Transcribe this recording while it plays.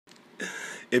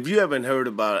If you haven't heard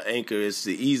about Anchor, it's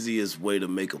the easiest way to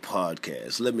make a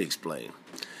podcast. Let me explain.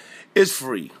 It's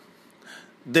free.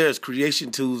 There's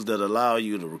creation tools that allow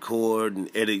you to record and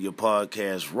edit your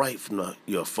podcast right from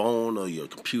your phone or your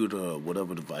computer or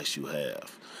whatever device you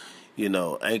have. You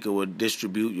know, Anchor will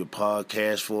distribute your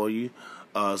podcast for you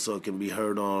so it can be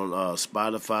heard on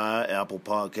Spotify, Apple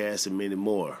Podcasts, and many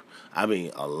more. I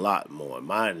mean, a lot more.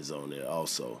 Mine is on there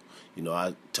also. You know,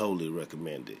 I totally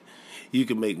recommend it. You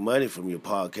can make money from your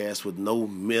podcast with no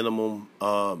minimum,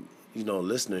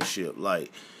 listenership.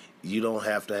 Like, you don't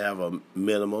have to have a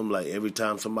minimum. Like, every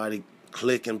time somebody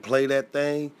click and play that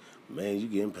thing, man, you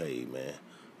getting paid, man.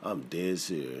 I'm dead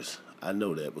serious. I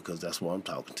know that because that's why I'm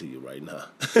talking to you right now.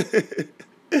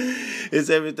 It's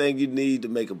everything you need to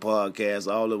make a podcast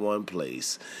all in one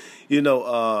place. You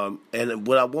know, and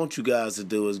what I want you guys to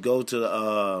do is go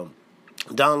to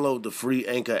download the free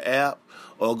Anchor app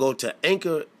or go to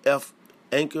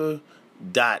anchor.fm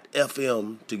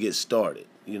to get started.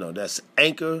 You know, that's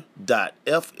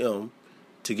anchor.fm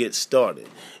to get started.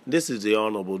 This is the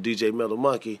Honorable DJ Metal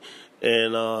Monkey,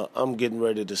 and I'm getting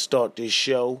ready to start this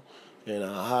show in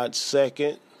a hot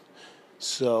second.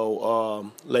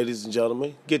 So, ladies and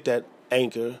gentlemen, get that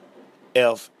Anchor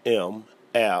FM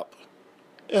app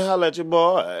and holla at your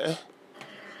boy.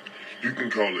 You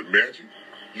can call it magic,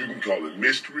 you can call it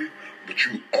mystery, but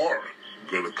you are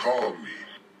going to call me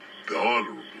the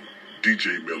Honorable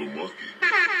DJ Metal Monkey.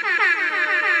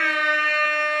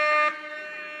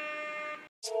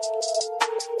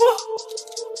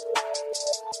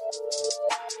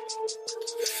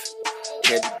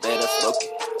 Heavy better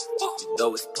smoking. You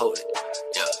know it's potent.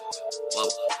 Yeah. Whoa.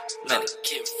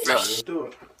 Manneken fresh.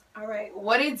 Alright,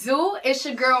 what it do? It's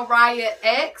your girl Raya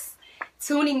X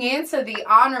tuning in to the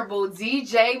Honorable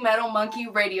DJ Metal Monkey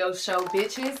radio show,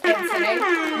 bitches. And today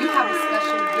we have a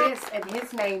special guest, and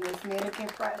his name is Manneken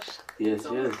Fresh. Yes,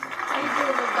 so, yes. How you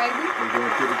doing, baby? I'm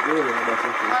doing pretty good. How about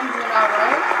yourself? I'm doing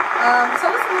alright.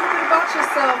 Tell us a little bit about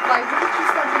yourself. Like, when did you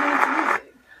start getting into music?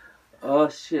 Oh,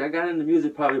 shit. I got into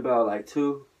music probably about like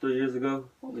 2-3 years ago.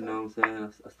 Okay. You know what I'm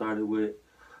saying? I started with a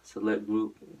select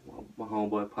group. My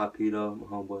homeboy Papito, my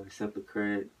homeboy Simply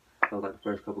Craig. Those like the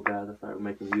first couple guys I started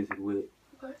making music with.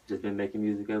 Okay. Just been making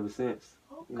music ever since.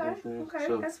 Okay, you know what I'm saying? Okay,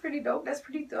 so, that's pretty dope. That's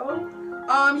pretty dope.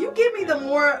 You give me the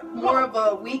more of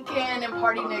a weekend and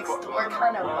party next door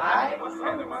kind of vibe.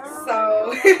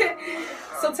 So,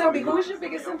 so tell me, who is your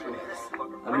biggest influence?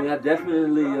 I mean, I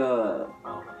definitely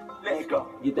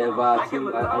get that vibe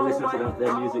too. I listen to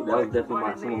that music. That was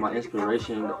definitely some of my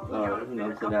inspiration. You know what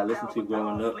I'm saying, that I listened to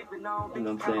growing up. You know what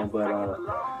I'm saying? But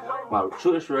my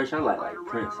true inspiration, I like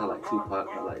Prince, I like Tupac,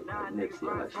 I like Nipsey,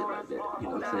 I like shit like that. You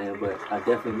know what I'm saying? But I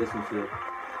definitely listen to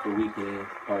The Weeknd,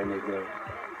 Party Next Door.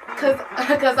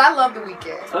 Cause I love The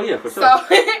Weeknd. Oh yeah, for sure. So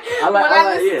when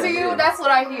I listen to you, that's what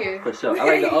I hear. For sure. I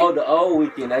like the old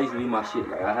Weeknd. That used to be my shit.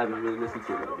 Like I haven't really listened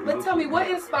to that. But tell me, what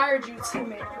inspired you to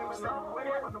make music?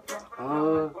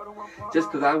 Just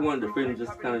because I wanted the freedom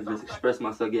just kind of just express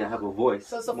myself. Yeah, I have a voice.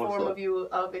 So it's a form of you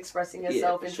of expressing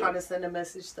yourself and trying to send a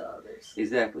message to others.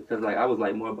 Exactly, because like I was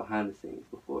like more behind the scenes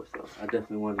before, so I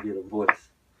definitely wanted to get a voice.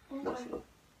 Okay.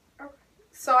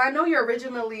 So I know you're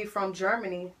originally from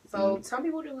Germany. So tell me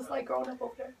what it was like growing up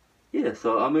over there. Yeah,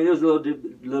 so I mean it was a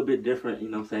little bit different. You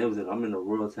know what I'm saying? I'm in a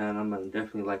rural town. I'm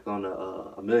definitely like on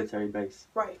a military base.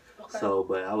 Right. Okay. So,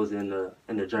 but I was in the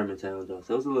German town though,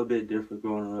 so it was a little bit different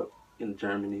growing up in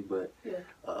Germany. But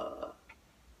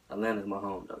Atlanta's my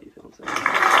home though. You feel what I'm saying? So,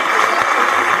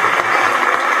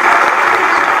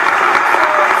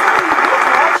 what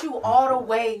brought you all the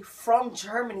way from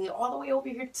Germany all the way over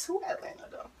here to Atlanta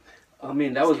though? I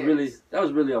mean, that was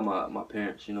really on my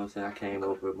parents, you know what I'm saying? I came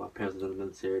over, my parents was in the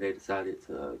military, they decided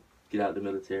to get out of the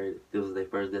military. This was their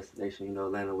first destination, you know,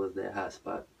 Atlanta was their hot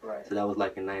spot. Right. So that was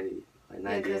like in 98.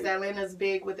 Yeah, because Atlanta's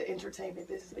big with the entertainment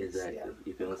business. Exactly,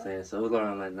 you feel what I'm saying? So it was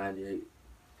around like 98.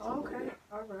 Okay, like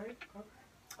alright.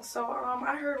 So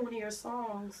I heard one of your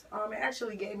songs, it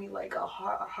actually gave me like a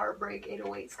heartbreak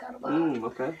 808s kind of vibe.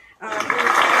 Okay.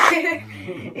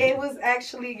 It was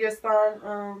actually your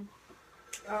song,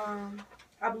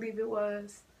 I believe it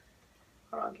was.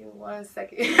 Hold on, give me 1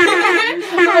 second. I'm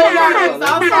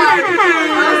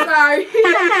sorry.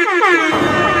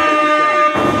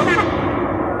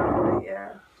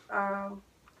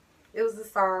 It was the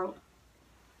song.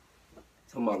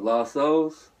 Talking about Lost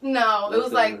Souls? No, it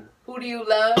was like Who Do You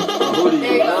Love? Who Do You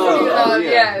There you go, Love? Who Do You Oh, Love? yeah.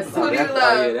 Yes. Oh, Who Do You that's-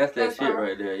 Love? Oh, yeah, that's that That's shit fine.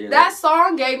 right there. Yeah. That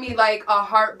song gave me like a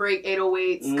Heartbreak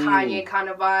 808s Kanye Mm. kind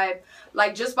of vibe,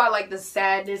 like just by like the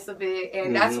sadness of it,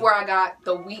 and that's where I got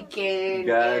The Weeknd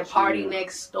and Party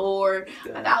Next Door.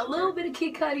 I got a little bit of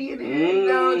Kid Cudi in it, you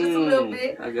know, just a little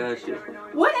bit. I got you.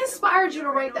 What inspired you to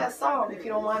write that song, if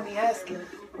you don't mind me asking?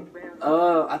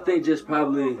 I think just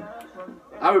probably.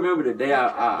 I remember the day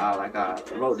I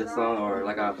wrote the song or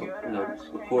like I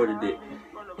recorded it.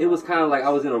 It was kind of like I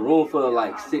was in a room full of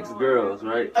like 6 girls,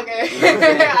 right? Okay, you know what I'm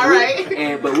saying? all right.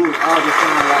 But we was all just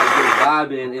kind of like just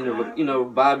vibing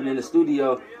vibing in the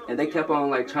studio, and they kept on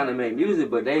like trying to make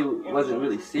music, but they wasn't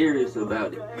really serious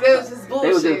about it. It was just bullshit.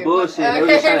 They was just bullshit. They was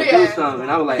just trying to do something, and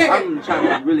I was like, I'm trying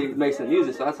to really make some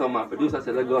music. So I told my producer, I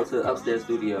said, let's go up to the upstairs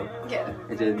studio,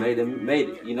 and just made it.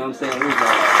 You know what I'm saying? We was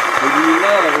like, who do you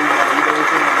love? We was like, you know what I'm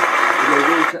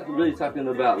saying? We were really talking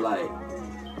about like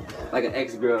an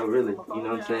ex-girl, really, you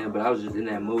know what I'm saying? But I was just in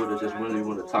that mood to just really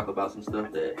want to talk about some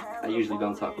stuff that I usually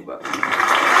don't talk about. When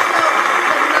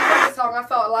I heard the song, I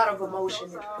felt a lot of emotion.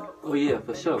 Oh yeah,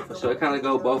 for sure. It kind of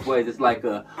go both ways. It's like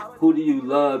who do you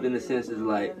love in the sense is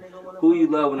like who you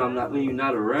love when you're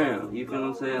not around. You feel what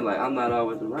I'm saying? Like I'm not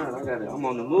always around. I'm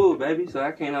on the move, baby, so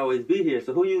I can't always be here.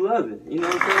 So who you loving? You know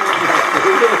what I'm saying? That's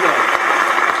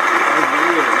real, you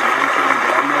know what I'm saying?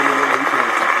 But I know the way you can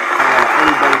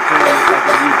everybody playing this type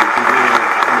of music. You can be in the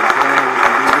club, you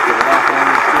can be with the last time in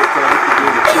the strip club, you can be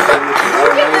in the kitchen with the You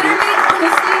can literally,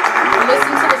 honestly,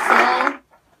 listen to the song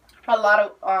a lot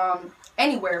of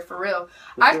anywhere for real.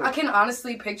 I can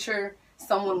honestly picture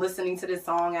someone listening to this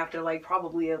song after like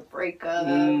probably a breakup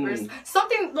or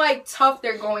something like tough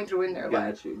they're going through in their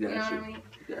life. Got you. What I mean?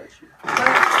 Got you.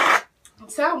 But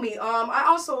tell me, I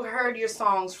also heard your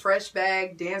songs "Fresh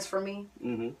Bag," "Dance for Me,"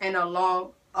 and "A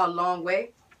Long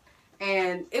Way."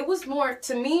 And it was more,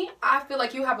 to me, I feel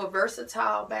like you have a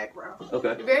versatile background.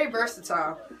 Okay. You're very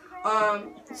versatile.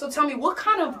 So tell me, what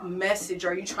kind of message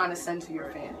are you trying to send to your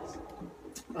fans?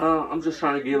 I'm just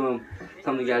trying to give them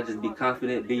something. You gotta just be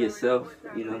confident, be yourself.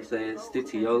 You know what I'm saying? Stick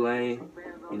to your lane.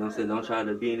 You know what I'm saying? Don't try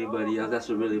to be anybody else. That's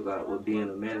really about what being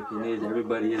a mannequin is.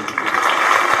 Everybody is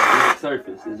a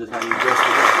surface. It's just how you dress it up.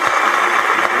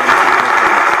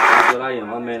 That's what I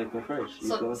am. I'm Manneken Fresh. You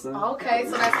know what I'm saying? Okay,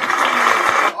 so that's the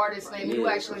true artist name. You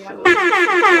actually have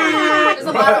there's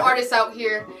a lot of artists out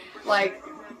here, like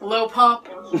Lil Pump,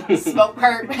 Smoke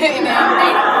Perp, and they don't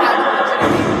have a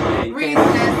legitimate reason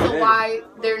as to why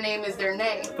their name is their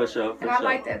name. For sure. And I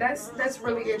like that. That's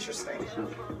really interesting.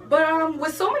 But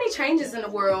with so many changes in the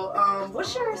world,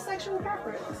 what's your sexual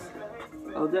preference?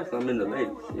 Oh, definitely. I'm in the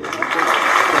ladies.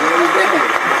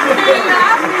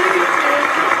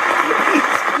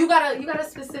 You got a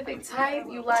specific type?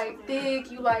 You like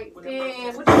thick? You like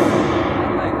thin? What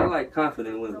I like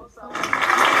confident women. As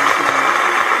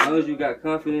long as you got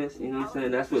confidence, you know what I'm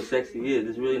saying? That's what sexy is.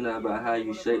 It's really not about how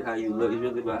you shape, how you look. It's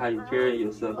really about how you carry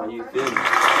yourself, how you feel.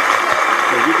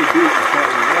 Because you can do it a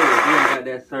certain way. If you ain't got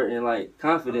that certain like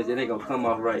confidence, it ain't gonna come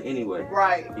off right anyway.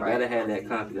 Right. You gotta have that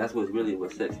confidence. That's what's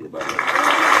sexy about it.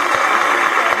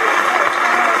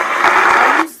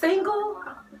 Are you single?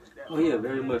 Oh yeah,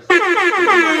 very much. Do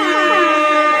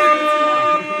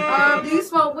you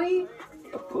smoke weed?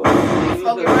 Of course. We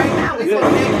smoking right now. We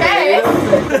smoking that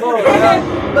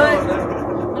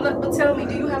but tell me,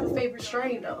 do you have a favorite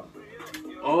strain though?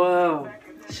 Oh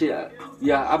shit.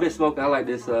 Yeah, I've been smoking. I like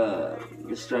this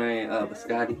strain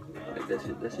biscotti. I like that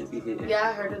shit. That shit be hitting. Yeah,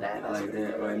 I heard of that. I like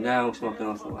that. Right now I'm smoking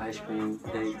on some ice cream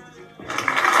cake. Do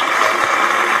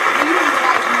you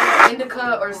like more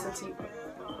indica or sativa?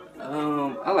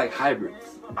 I like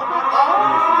hybrids. Oh,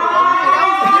 that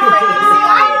was a different. See,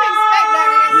 I didn't expect that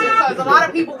answer because a lot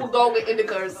of people will go with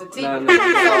indica or sativa. No, So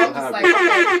I'm just like,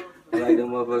 okay. I like them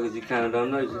motherfuckers you kind of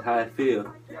don't know, it's just how I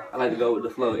feel. I like to go with the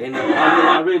flow. And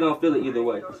I really don't feel it either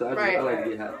way. So I like to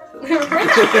get high. So. Everybody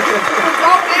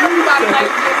likes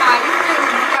to get high. You feel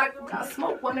me? You gotta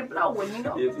smoke one and blow one, you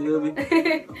know? You feel me?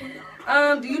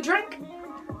 Do you drink?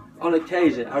 On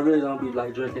occasion. I really don't be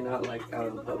like drinking out in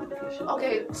public and shit.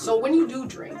 Okay, so when you do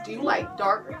drink, do you like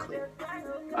dark or clear?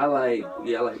 I like brown.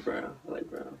 I like brown.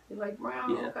 You like brown?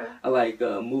 Yeah. Okay. I like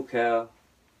Mucal.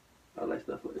 I like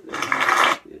stuff like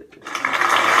that. Yeah.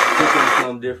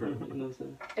 Something different, you know what I'm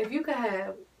saying? If you could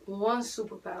have one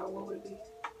superpower, what would it be?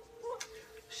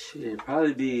 Shit,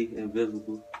 probably be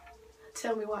invisible.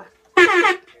 Tell me why.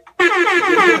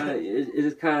 It's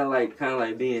just kind of like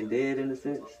being dead in a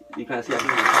sense. You kind of see how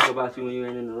people talk about you when you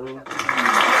ain't in the room.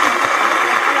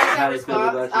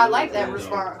 I like that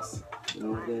response. You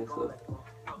know what I'm saying? So,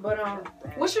 but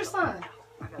what's your sign?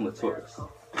 I'm a Taurus. Oh,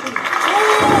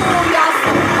 y'all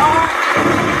so hard.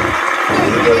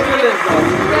 Y'all the realest.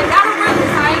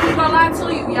 I ain't even gonna lie to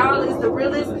you. Y'all is the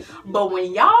realest. But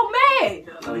when y'all mad,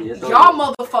 y'all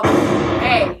motherfuckers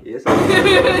mad.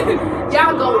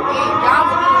 Y'all go in. Y'all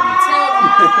will tell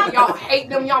them y'all hate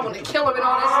them. Y'all want to kill them and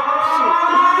all that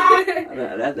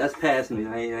shit. That's past me.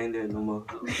 I ain't there no more.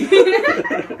 Okay,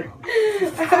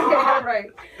 all right.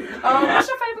 What's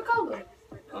your favorite color?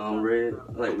 Red.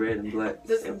 I like red and black.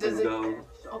 Does it? Gold.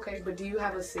 Okay, but do you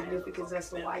have a significance as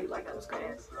to why you like those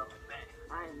colors?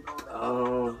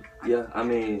 Yeah, I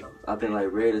mean, I think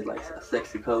like red is like a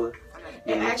sexy color.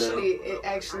 It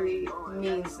actually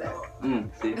means that.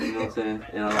 See, you know what I'm saying?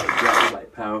 And I like black is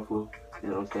like powerful. You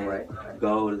know what I'm saying? Right.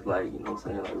 Gold is like, you know what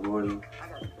I'm saying, like royal.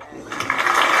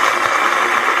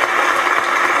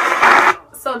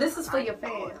 So this is for your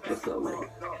fans. What's up, man?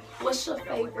 What's your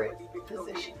favorite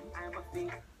position?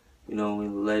 You know,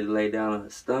 when the lady lay down on her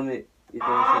stomach, you know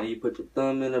what I'm saying? You put your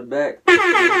thumb in her back, you know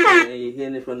what I'm saying? And you're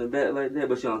hitting it from the back like that,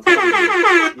 but you're on top of it.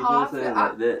 You know what I'm saying?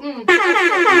 Like that.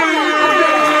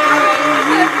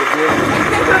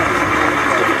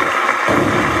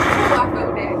 I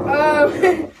feel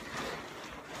that.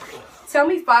 Tell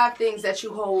me 5 things that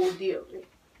you hold dearly.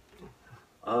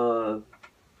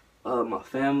 My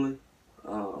family,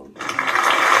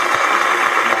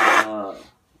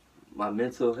 my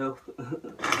mental health,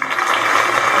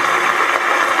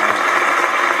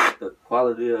 the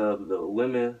quality of the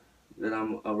women that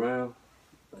I'm around,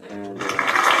 and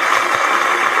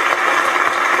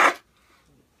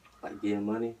like getting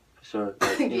money for sure.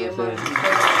 Like, you know what I'm saying?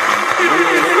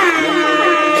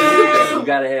 You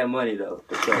gotta have money though,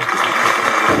 for sure.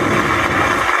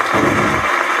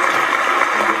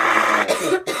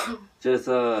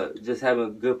 Just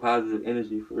having good positive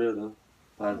energy for real though.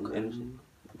 Positive energy.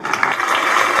 Let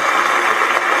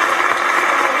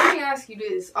me ask you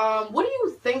this. What do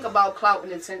you think about clout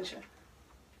and attention?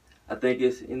 I think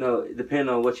it's, you know, depending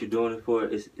on what you're doing it for,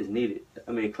 it's needed.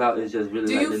 I mean, clout is just really.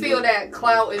 Do you feel that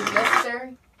clout is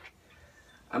necessary?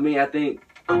 I mean, I think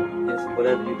it's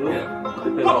whatever you're doing.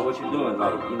 Depending on what you're doing.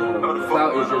 Like, you know,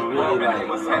 clout is just really like,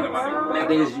 I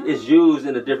think it's used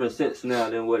in a different sense now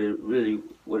than what it's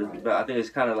about. I think it's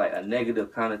kind of like a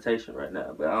negative connotation right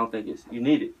now, but I don't think you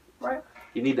need it. Right.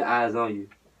 You need the eyes on you.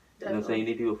 You know what I'm saying? You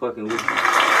need people fucking with you.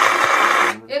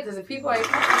 Yeah, because if people ain't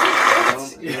fucking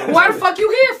with you, why the fuck you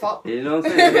here for? You know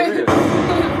what I'm saying?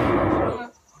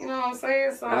 You know what I'm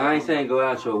saying? So I ain't saying go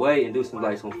out your way and do some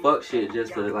fuck shit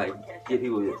just to like get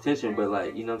people attention, but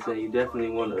like, you know what I'm saying, you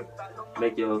definitely want to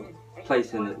make your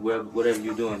place in it, whatever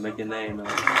you're doing, make your name known.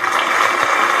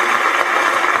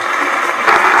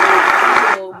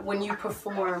 When you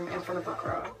perform in front of a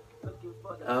crowd?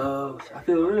 I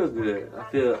feel real good.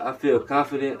 I feel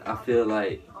confident. I feel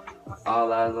like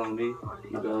all eyes on me.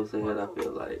 You know what I'm saying? I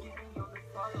feel like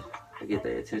I get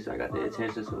their attention. I got their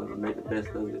attention, so I'm gonna make the best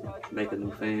of it. Make a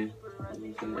new fan. You know what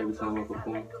I'm saying? Every time I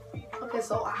perform. Okay,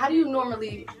 so how do you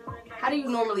normally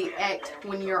act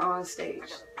when you're on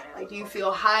stage? Like, do you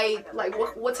feel hype? Like,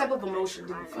 what type of emotion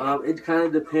do you feel? It kind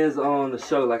of depends on the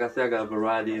show. Like I said, I got a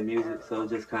variety of music, so it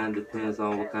just kind of depends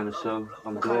on what kind of show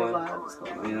I'm doing. You know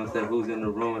what I'm saying? Who's in the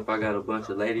room? If I got a bunch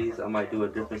of ladies, I might do a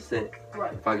different set.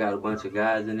 Right. If I got a bunch of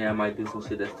guys in there, I might do some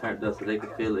shit that's turned up so they can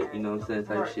feel it. You know what I'm saying?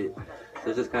 Type shit.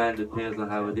 So it just kind of depends on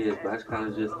how it is. But I just kind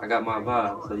of I got my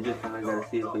vibe, so you just kind of got to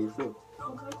see it for yourself.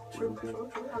 Okay, true.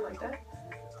 I like that.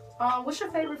 What's your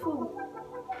favorite food?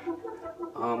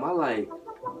 I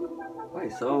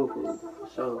like soul food, for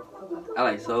sure. I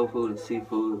like soul food and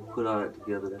seafood. Put all that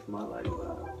together, that's my life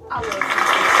vibe. I love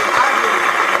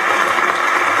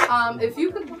seafood. If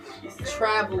you could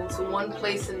travel to one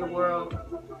place in the world,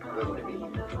 where would it be?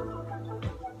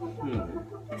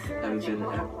 Have you been to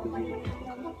Africa yet?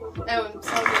 Tell me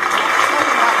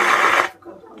why you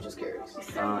Africa. I'm just curious.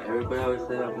 Everybody always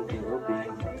say I'm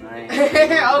Ethiopian.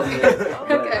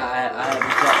 Okay. I haven't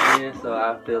tapped in, so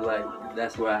I feel like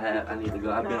that's where I need to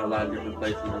go. I've been a lot of different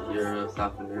places in Europe,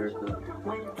 South America.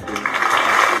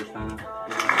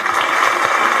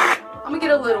 I'm gonna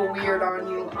get a little weird on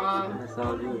you. That's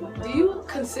all good. Do you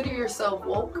consider yourself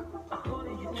woke?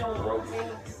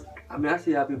 I mean, I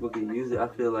see how people can use it. I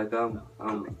feel like I'm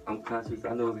conscious.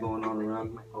 I know what's going on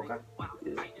around me. Okay.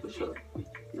 Yeah, for sure.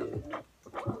 Yeah.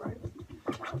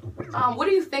 What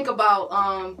do you think about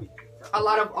a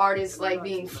lot of artists like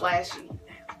being flashy?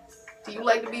 Do you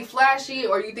like to be flashy,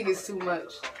 or you think it's too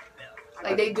much?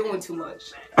 Like they doing too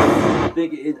much? I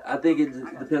think it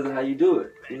depends on how you do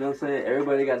it. You know what I'm saying?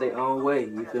 Everybody got their own way.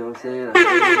 You feel what I'm saying? I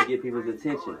think to get people's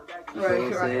attention. You feel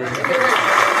what I'm saying?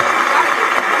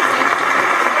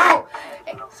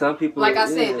 Some people, like I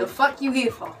said, the fuck you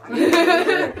here for?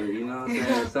 Exactly. You know what I'm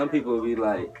saying? Some people will be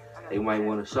like, they might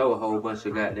want to show a whole bunch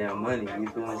of goddamn money. You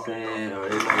feel what I'm saying? Or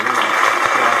they might want to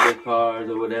show off their cars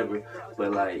or whatever.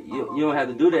 But like, you don't have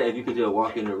to do that if you could just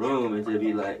walk in the room and just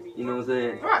be like, you know what I'm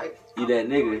saying? Right. You that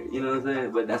nigga, you know what I'm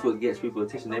saying? But that's what gets people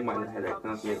attention. They might not have that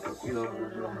confidence, you know.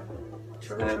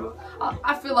 True.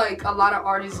 I feel like a lot of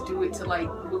artists do it to like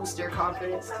boost their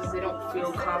confidence because they don't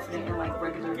feel confident in like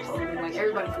regular clothing. Like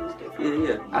everybody feels different.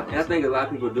 Yeah. I think a lot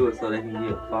of people do it so they can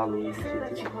get followers and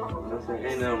shit too. You know what I'm saying?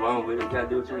 Ain't nothing wrong with it. You gotta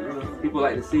do what you know. People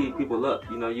like to see people up.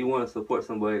 You know, you want to support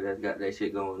somebody that's got that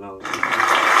shit going on.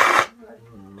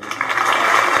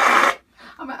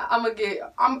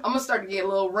 I'm gonna start to get a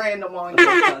little random on you.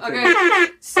 Okay.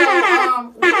 So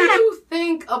what do you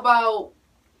think about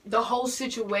the whole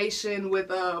situation with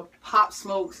Pop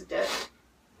Smoke's death?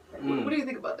 What do you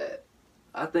think about that?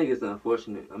 I think it's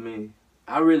unfortunate. I mean,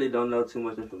 I really don't know too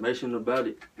much information about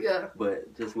it. Yeah.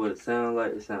 But just what it sounds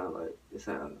like, it sounds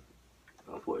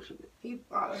unfortunate.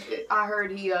 I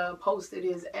heard he posted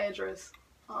his address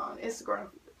on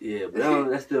Instagram. Yeah, but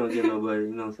that still don't get nobody,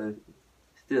 you know what I'm saying?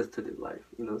 Still took his life,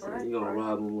 you know what I'm saying? You gonna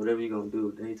rob him, whatever you gonna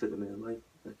do, then he took the man's life.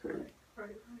 That's crazy.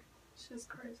 Right. It's just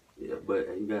crazy. Yeah,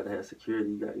 but you gotta have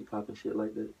security. You gotta be popping shit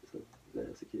like that, so you gotta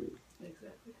have security.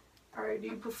 Exactly. All right. Do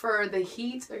you prefer the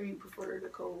heat or you prefer the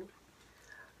cold?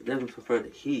 I definitely prefer the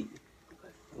heat.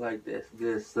 Okay. I like that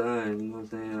good sun, you know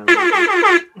what I'm saying?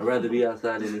 I'd rather be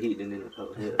outside in the heat than in the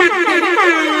cold. Hell. I'd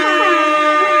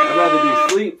rather be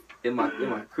asleep in my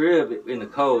crib in the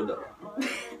cold though.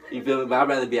 You feel me? But I'd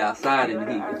rather be outside in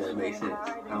the heat, if that makes sense.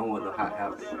 I don't want no hot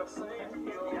house.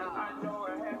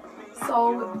 So,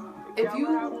 if you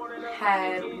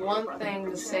had one thing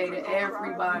to say to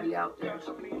everybody out there,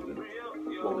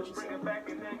 what would you say?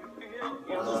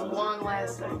 Just one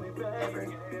last thing ever.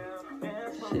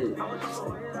 Shit. You know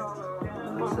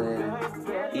what I'm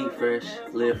saying? Eat fresh,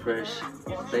 live fresh,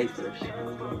 stay fresh.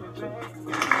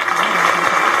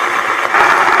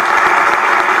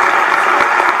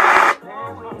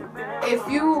 If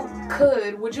you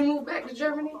could, would you move back to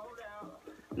Germany?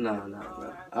 No.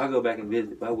 I'll go back and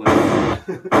visit, but I wouldn't. I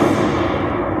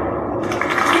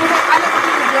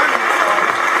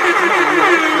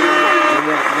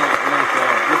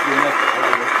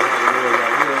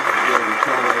never been to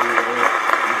Germany,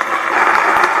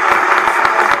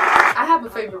 I have a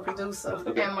favorite producer,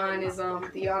 okay. and mine is the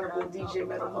Honorable DJ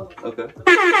Metal Monkey. Okay.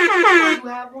 Do you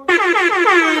have one?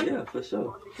 Yeah, for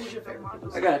sure. Who's your favorite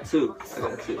producer? I got two.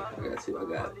 I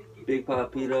got Big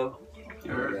Papito. I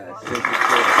got Central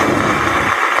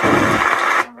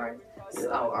Alright.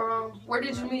 So, where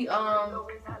did you meet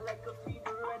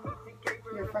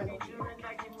your friend?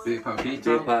 Big Papito?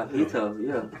 Big Papito,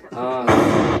 yeah.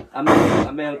 I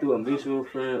met him through a mutual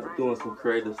friend, doing some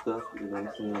creative stuff, you know what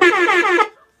I'm saying?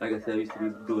 Like I said, I used to be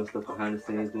doing stuff behind the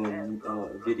scenes, doing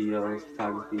videos,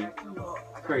 photography,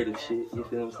 creative shit, you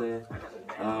feel what I'm saying?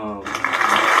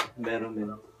 Met him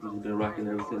and we've been rocking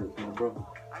ever since, my bro.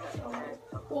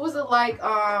 What was it like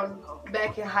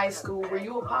back in high school? Were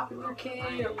you a popular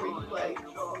kid or were you like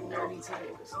nerdy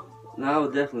type or something? No, I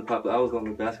was definitely popular. I was on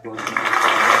the basketball team,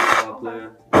 basketball player, you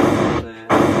know what I'm saying?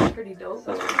 That's pretty dope.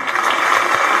 So,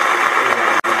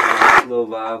 little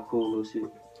vibe, cool little shit.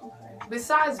 Okay.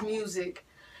 Besides music,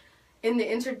 in the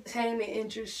entertainment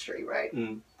industry, right?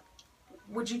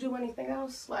 Would you do anything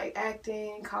else? Like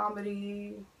acting,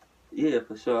 comedy? Yeah,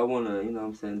 for sure. I want to, you know what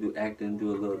I'm saying, do acting,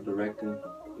 do a little directing, you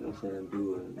know what I'm saying,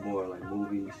 do more like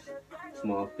movies,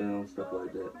 small films, stuff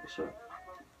like that, for sure.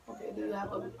 Okay, do you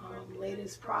have a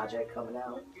latest project coming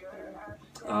out?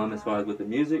 As far as with the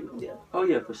music? Yeah. Oh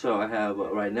yeah, for sure. I have,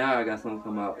 right now I got something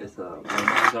come out. It's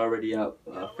already out,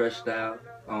 Fresh Style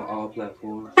on all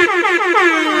platforms.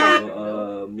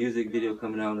 Music video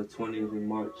coming out on the 20th of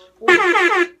March.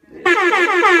 Yeah.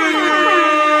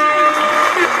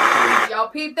 Y'all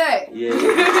peep that?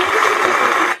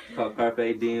 Yeah. Called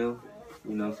Carpe Diem.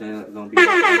 You know what I'm saying? It's gonna be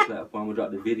on the platform. We'll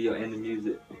drop the video and the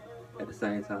music at the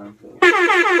same time. So.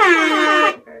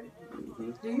 Okay.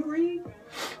 Do you read?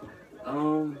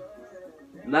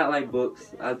 Not like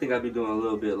books. I think I'd be doing a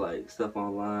little bit like stuff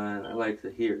online. I like to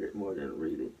hear it more than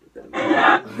read it. If that makes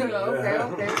sense.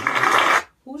 Okay.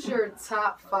 Who's your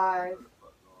top 5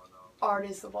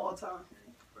 artists of all time?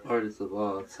 Artists of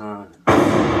all time.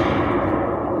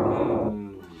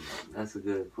 That's a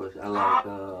good question. I like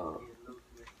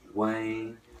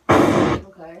Wayne.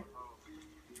 Okay.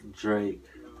 Drake.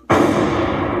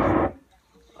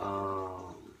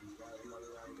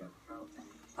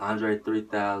 Andre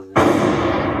 3000.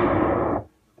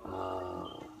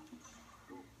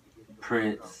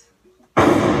 Prince.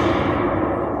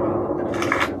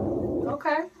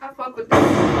 Okay, I fuck with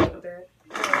that.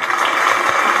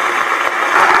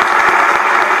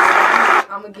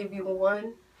 I'm I'm gonna give you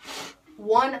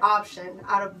one option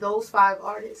out of those 5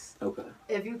 artists. Okay.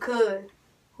 If you could,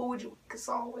 who would you make a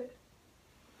song with?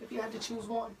 If you had to choose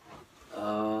one.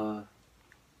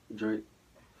 Drake.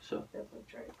 Sure. Definitely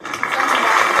Drake. So tell me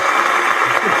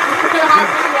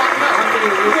why Drake.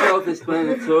 It's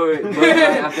self-explanatory, but I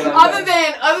feel like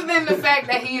other than the fact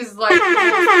that he's like the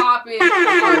most popping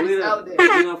artist out there.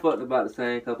 we done fucked about the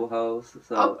same couple hoes,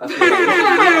 so Oh. I feel like we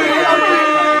talk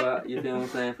about, you feel what I'm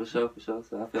saying, for sure. So I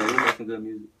feel like we make some good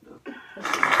music. Though. You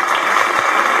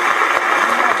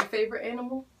have a favorite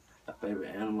animal? A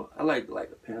favorite animal? I like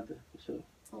a panther for sure.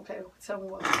 Okay, tell me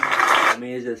what. I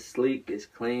mean, it's just sleek, it's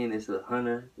clean, it's a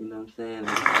hunter. You know what I'm saying?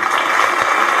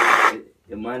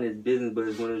 It mind its business, but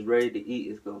when it's ready to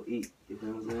eat, it's gonna eat. You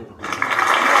know what I'm saying?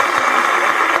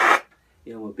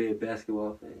 Yeah, I'm a big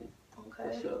basketball fan.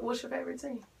 Okay. Sure. What's your favorite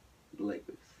team? The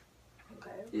Lakers.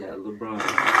 Okay. Yeah, LeBron.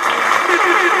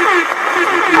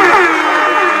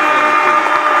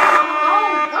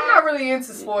 I'm not really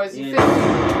into sports. You feel me?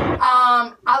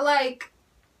 I like,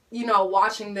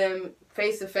 watching them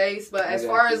face to face, but as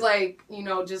far as like,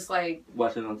 just like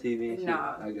watching on TV and shit.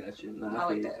 Nah. I got you. Nah, I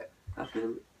like that. I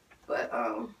feel it. But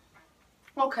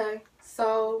okay.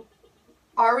 So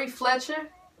Ari Fletcher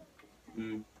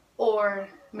or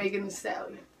Megan Thee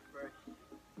Stallion?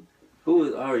 Who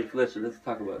is Ari Fletcher? Let's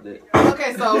talk about that.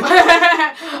 Okay, so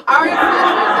Ari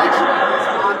Fletcher is actually this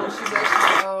model. She's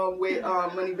actually with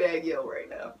Moneybagg Yo right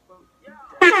now.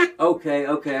 Okay,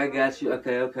 I got you.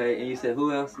 Okay. And you said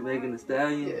who else? Megan Thee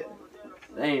Stallion? Yeah.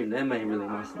 That ain't really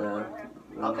my style.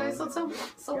 Okay,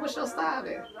 so what's your style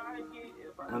then?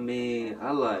 I mean,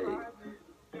 I like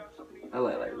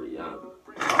Rihanna.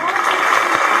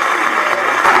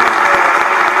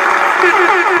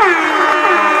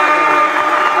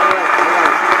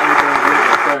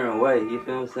 Way, you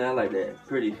feel what I'm saying? I like that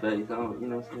pretty face. I don't, you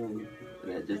know what I'm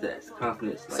saying? That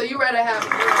confidence. So you rather have a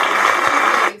girl with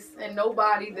a face and no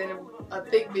body than a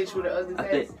thick bitch with an ugly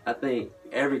face? I think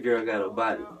every girl got a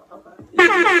body. Okay.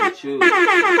 You choose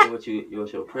what's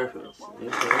your preference. You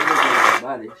know, so every girl got a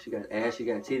body. She got ass, she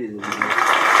got titties. You know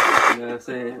what I'm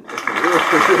saying? That's the real.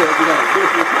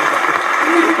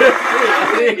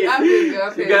 I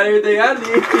feel got everything I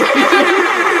need.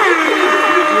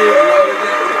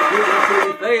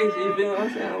 Face, you feel what I'm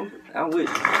saying? I'm with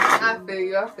you.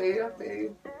 I feel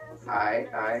you.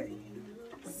 Alright.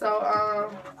 So,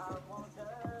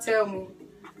 tell me,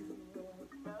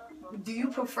 do you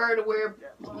prefer to wear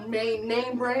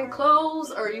name brand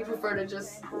clothes, or you prefer to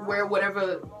just wear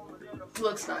whatever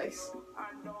looks nice?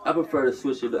 I prefer to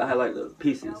switch it. I like the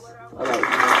pieces. I like, you know what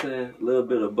I'm saying? A little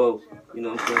bit of both. You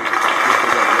know what I'm saying?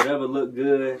 Whatever look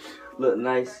good, look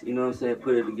nice, you know what I'm saying?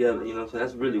 Put it together, you know what I'm saying?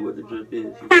 That's really what the drip is. You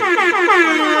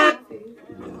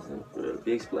know what I'm saying? For a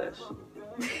big splash.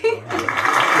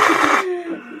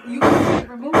 You got a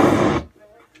favorite movie?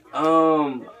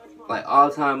 Like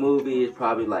all-time movie is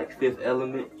probably like Fifth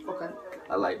Element. Okay.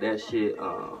 I like that shit.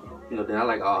 Then I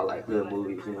like all like hood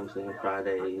movies, you know what I'm saying?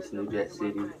 Fridays, New Jack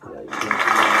City. Like, you know what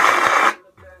I'm saying?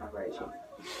 Alright.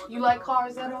 You like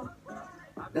cars at all?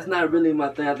 That's not really my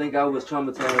thing. I think I was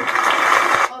traumatized.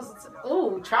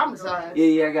 Oh, traumatized.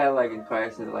 Yeah, I got like in car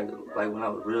accident, like when I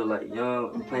was real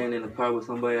young, playing in the car with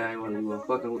somebody I ain't really want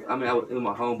fucking with. I mean, I was in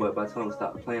my home, but by the time I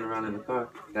stopped playing around in the car,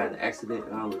 got in an accident,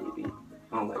 and I don't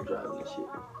like driving and shit.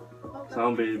 Okay. So I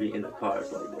don't really be in the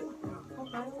cars like that.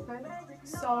 Okay.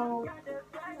 So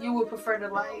you would prefer to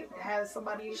have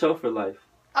somebody Show for life.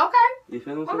 Okay. You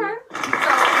feel what I'm saying? Okay.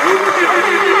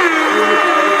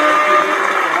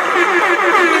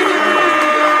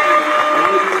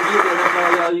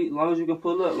 As long as you can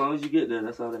pull up, as long as you get there,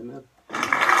 that's all that matters.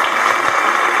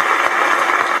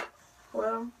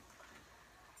 Well,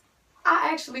 I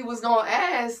actually was gonna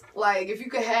ask, if you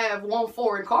could have one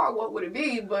foreign car, what would it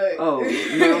be? But you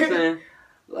know what I'm saying?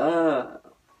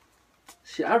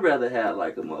 Shit, I'd rather have a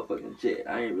motherfucking jet.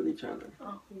 I ain't really trying to.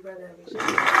 Oh, you'd rather have a jet.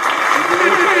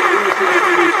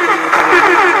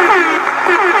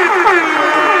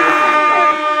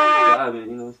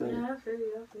 You know what I'm saying? Yeah, I feel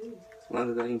you. As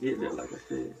long as I can get there, like I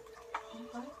said.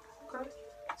 Okay.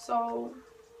 So,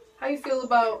 how you feel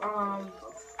about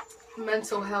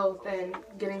mental health and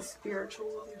getting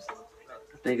spiritual with yourself?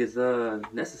 I think it's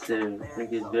necessary. I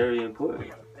think it's very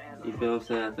important. You feel what I'm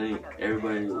saying? I think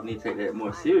everybody needs to take that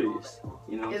more serious.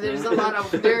 You know what I'm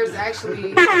saying? There's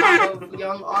actually a lot of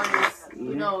young artists,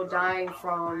 dying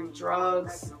from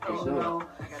drugs and,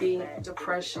 being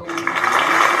depression and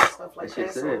stuff like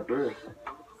that. So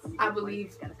I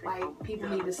believe, people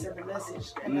need to send a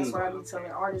message. And that's what I be telling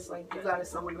artists, you gotta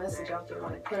send a message out there,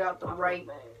 put out the right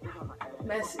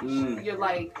message. You're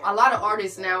a lot of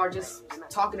artists now are just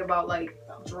talking about,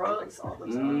 drugs all the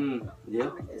time.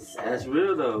 Yeah, It's sad. that's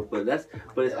real though. But it's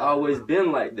always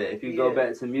been like that. If you go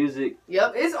back to music,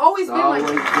 Yep, it's always been like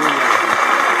been like that.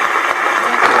 that. It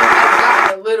has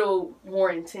gotten a little more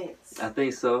intense. I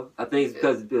think so. I think it's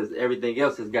because everything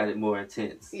else has got it more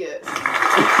intense. Yes.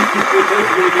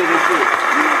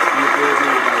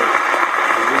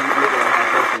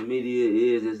 Social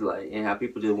media is like, and how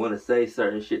people just want to say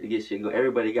certain shit to get shit going.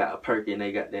 Everybody got a perk in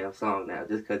their goddamn song now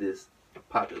just because it's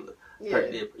popular. Yeah.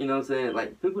 Perk, you know what I'm saying?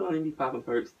 Like, people don't even be popping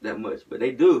perks that much, but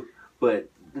they do. But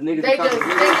the niggas They just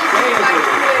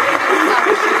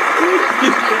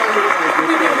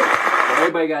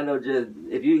everybody got no just,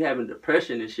 if you having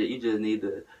depression and shit, you just need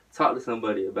to talk to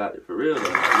somebody about it for real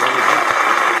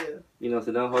though. You know,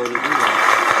 so don't hold it in.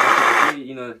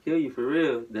 You know, kill you for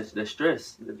real. That's the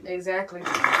stress. Exactly. It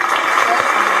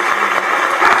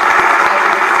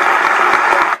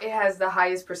has the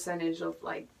highest percentage of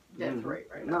like death rate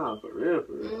right now. No, for real.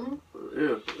 For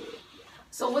real.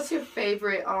 So what's your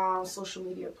favorite social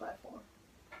media platform?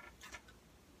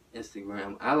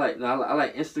 Instagram. I like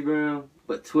Instagram,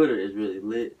 but Twitter is really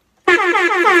lit.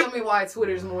 Tell me why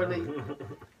Twitter's more lit.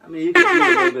 I mean, you can do a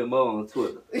little bit more on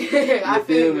Twitter. I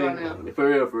feel you on that. For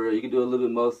real. You can do a little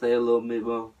bit more, say a little bit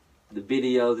more. The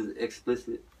videos is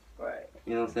explicit. Right.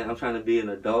 You know what I'm saying? I'm trying to be an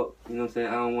adult. You know what I'm saying?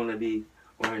 I don't want to be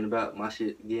worrying about my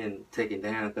shit getting taken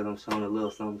down because I'm showing a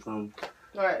little something.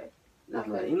 Right. That's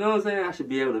like, you know what I'm saying? I should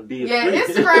be able to be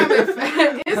Instagram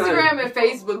and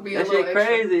Facebook be a little shit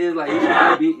crazy. It's like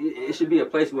it should be a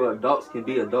place where adults can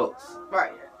be adults.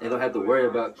 Right. They don't have to worry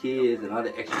about kids and all the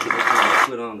extra shit they're trying to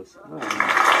put on us.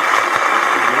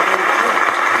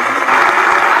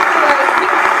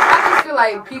 I just feel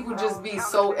like people just be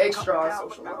so extra on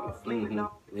social media.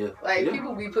 Yeah. Like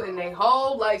people be putting their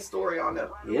whole life story on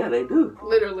them. Yeah, they do.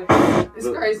 Literally. It's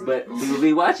crazy. But people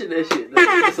be watching that shit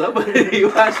though. Somebody be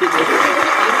watching it.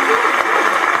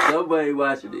 Somebody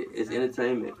watching it. It's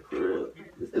entertainment, for real.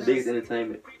 It's the biggest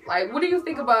entertainment. Like, what do you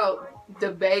think about the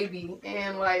baby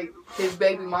and like his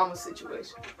baby mama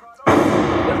situation? What's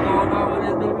going on with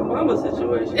his baby mama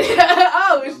situation?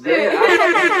 Oh shit! Yeah,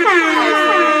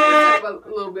 Let's talk a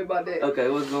little bit about that. Okay,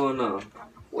 what's going on?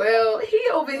 Well, he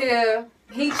over here,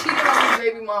 he cheated on his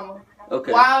baby mama.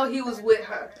 Okay. While he was with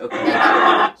her. Okay. They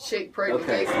got a chick pregnant,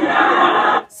 Okay. basically.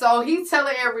 So he's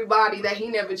telling everybody that he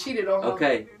never cheated on her.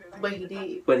 Okay. But he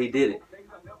did. But he didn't.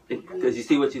 Because you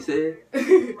see what you said?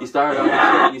 You started off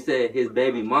the shit, you said his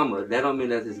baby mama. That don't mean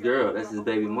that's his girl. That's his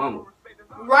baby mama.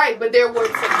 Right, but they were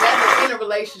together in a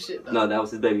relationship, though. No, that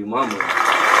was his baby mama. Alright.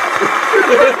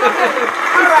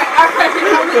 We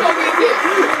gonna get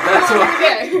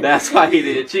there. That's why he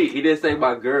didn't cheat. He didn't say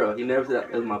my girl. He never said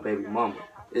it was my baby mama.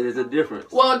 It is a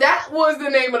difference. Well, that was the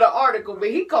name of the article, but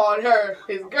he called her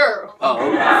his girl. Oh,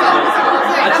 okay.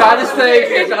 I try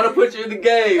to put you in the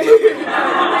game.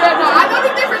 Yeah, no, I know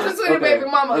the difference between a baby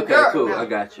mama and a girl. Okay, cool. Now. I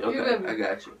got you. You Okay, I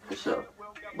got you. For sure.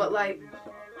 But, like,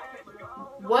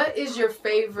 what is your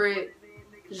favorite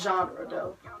genre,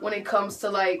 though, when it comes to,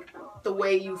 like, the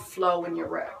way you flow in your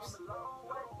raps?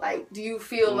 Like, do you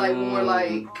feel like more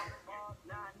like...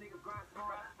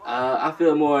 I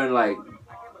feel more in, like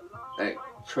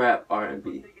trap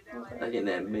R&B. Like in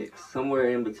that mix. Somewhere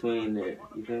in between there.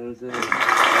 You feel what I'm saying?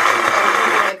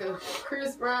 Like a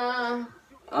Chris Brown?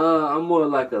 I'm more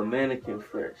like a Manneken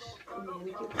Fresh.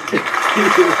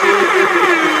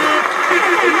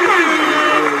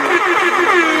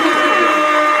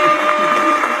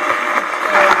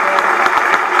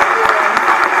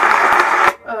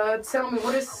 Tell me,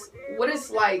 what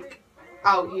is like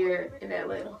out here in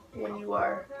Atlanta when you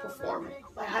are performing?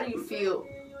 Like, how do you feel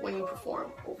when you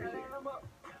perform over here?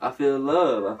 I feel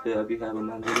love. I feel I be having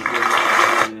my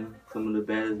niggas with me, some of the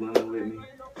baddest women with me.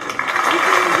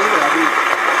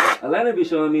 Atlanta be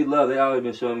showing me love. They always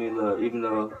been showing me love, even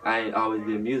though I ain't always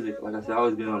been music. Like I said, I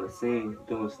always been on the scene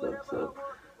doing stuff. So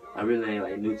I really ain't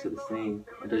like new to the scene.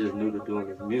 I'm just new to doing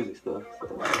this music stuff. So.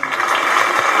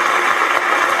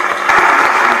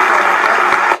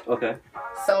 Okay.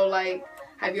 So like,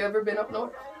 have you ever been up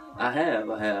north? I have.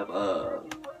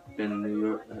 Been in New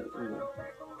York.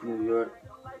 New York,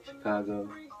 Chicago,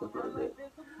 stuff like that.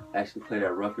 I actually played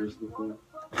at Rutgers before.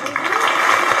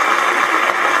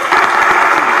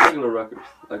 Regular Rutgers.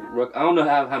 Like I don't know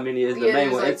how many is the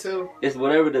main one. Like two. It's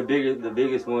whatever the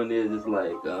biggest one is. It's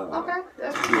like okay.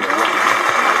 That's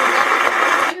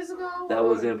years ago. That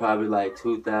was in probably like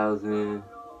 2000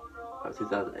 or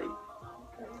 2008.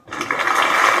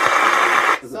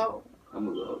 So I'm a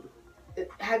little older.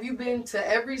 Have you been to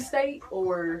every state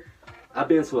or? I've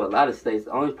been to a lot of states.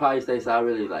 The only probably states I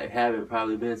really like haven't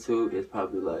probably been to is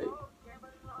probably like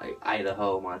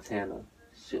Idaho, Montana,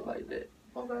 shit like that.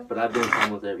 Okay. But I've been to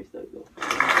almost every state though.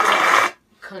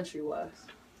 Country-wise.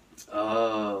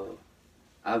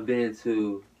 I've been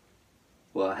to,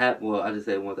 I just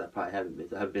say ones I probably haven't been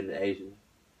to. I've been to Asia,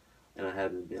 and I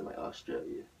haven't been like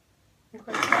Australia.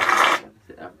 Okay. Like I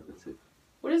said, Africa too.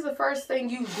 What is the first thing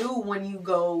you do when you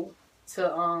go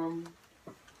to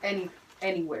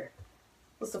anywhere?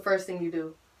 What's the first thing you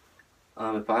do?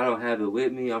 If I don't have it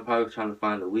with me, I'm probably trying to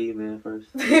find the weed man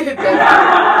first. Just to That's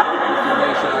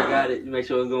make sure I got it, make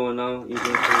sure what's going on. You know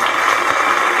what I'm saying?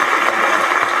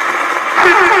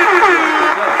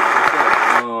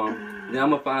 Then I'm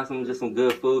gonna find some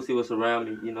good food, see what's around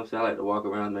me. You know what I'm saying? I like to walk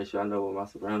around, make sure I know what my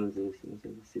surroundings is. You know what I'm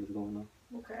saying? See what's going on.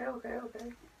 Okay.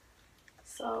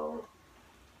 So,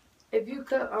 if you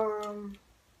could,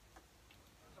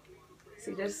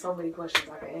 see, there's so many questions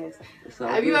I can ask.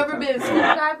 Have you ever been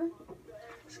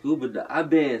scuba diving? I've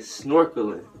been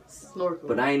snorkeling.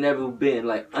 But I ain't never been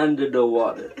like under the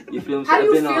water. You feel what I'm saying? How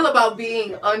do you feel about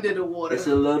being under the water? It's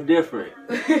a little different.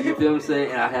 You feel what I'm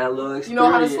saying? And I had a little experience. You know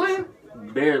how to swim?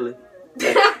 Barely.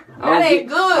 That ain't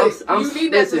good. You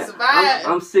need that to survive.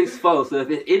 I'm 6'4", so if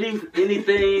it's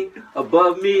anything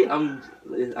above me, I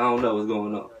don't know what's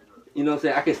going on. You know what I'm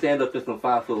saying? I can stand up in some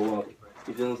 5-foot water.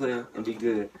 You feel what I'm saying? And be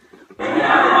good.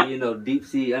 But you know, deep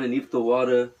sea, underneath the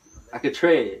water, I could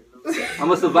tread.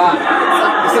 I'm a survivor. So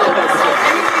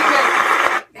anything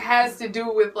that has to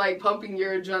do with like pumping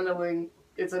your adrenaline,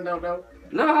 it's a no-no.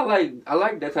 No, I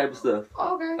like that type of stuff.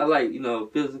 Okay. I like,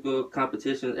 physical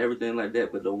competition, everything like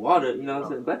that. But the water, you know what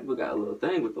I'm saying? Black people got a little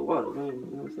thing with the water. Man, you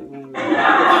know what I'm saying?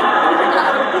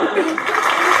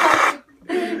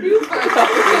 You funny.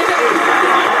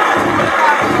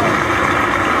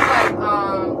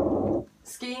 Like,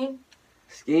 skiing?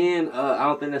 Skiing, I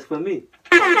don't think that's for me.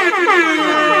 That's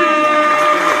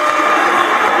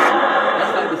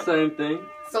like the same thing.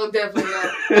 So definitely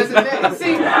not.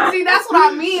 See, that's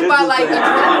what I mean by like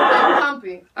adrenaline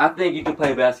pumping. I think you can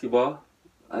play basketball.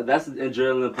 That's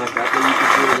adrenaline pumping. I think you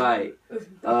can do like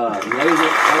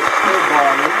laser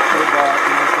paintball. You know what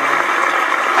I'm saying?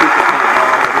 Shoot the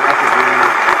paintball. That's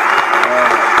adrenaline.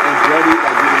 And Jody,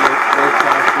 like those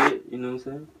kind of shit. You know what I'm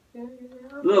saying?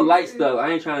 Little light stuff. I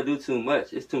ain't trying to do too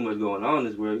much. It's too much going on in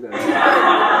this world.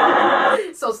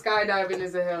 So skydiving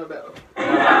is a hell no.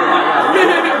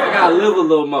 I gotta live a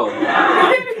little more.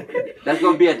 That's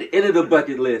gonna be at the end of the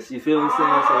bucket list. You feel what I'm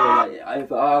saying? So like,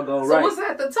 if it all go right. So what's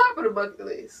at the top of the bucket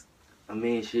list? I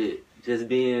mean, shit. Just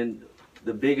being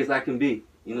the biggest I can be.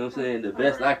 You know what I'm saying? The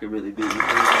best I can really be. You feel what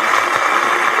I'm saying?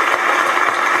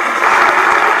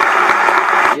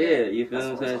 Yeah, you feel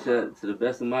what I'm saying? To the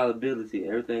best of my ability,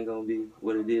 everything gonna be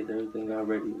what it is. Everything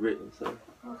already written. So.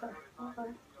 Okay.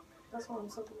 That's what I'm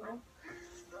talking about.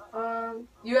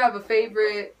 You have a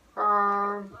favorite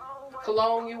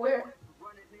cologne you wear?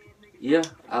 Yeah,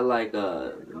 I like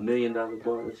 $1 Million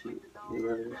bar shit. I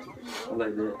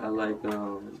like that. I like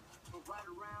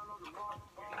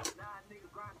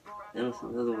that's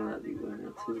another one I be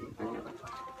wearing too.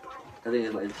 I think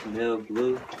it's like Chanel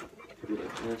Blue. Yeah,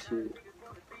 that shit.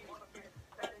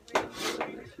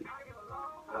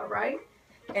 All right.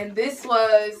 And this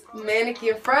was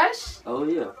Manneken Fresh. Oh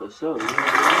yeah, for sure.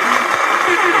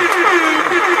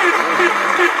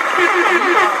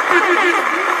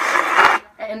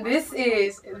 And this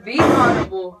is the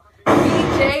Honorable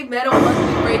DJ Metal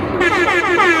Monkey Radio.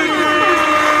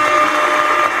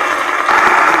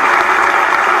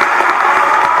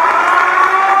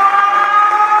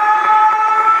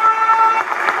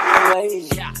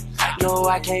 No,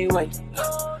 I can't wait.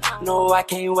 No, I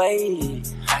can't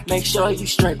wait. Make sure you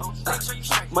straight.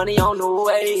 Money on the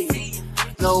way.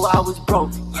 No, I was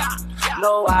broke.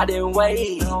 No, I didn't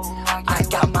wait. I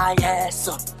got my ass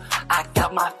up. I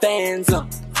got my fans up.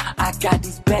 I got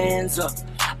these bands up.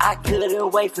 I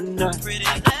couldn't wait for nothing. Pretty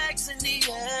legs in the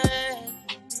air.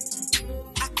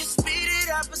 I can speed it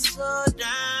up or slow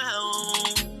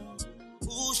down.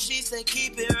 Ooh, she said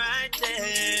keep it right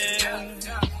there.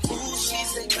 Ooh, she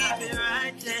said keep it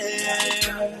right there.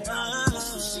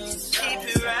 Keep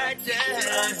it right there.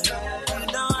 You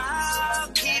know I'll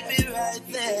keep it right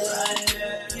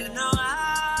there. You know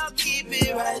I'll keep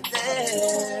it right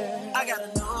there. I got a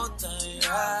new thing,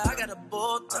 I got a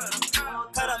bold thing.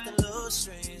 Cut off the little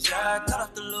strings, cut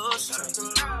off the little strings.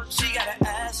 She gotta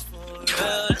ask for it,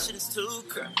 that shit is too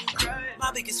crazy.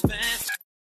 My biggest fan.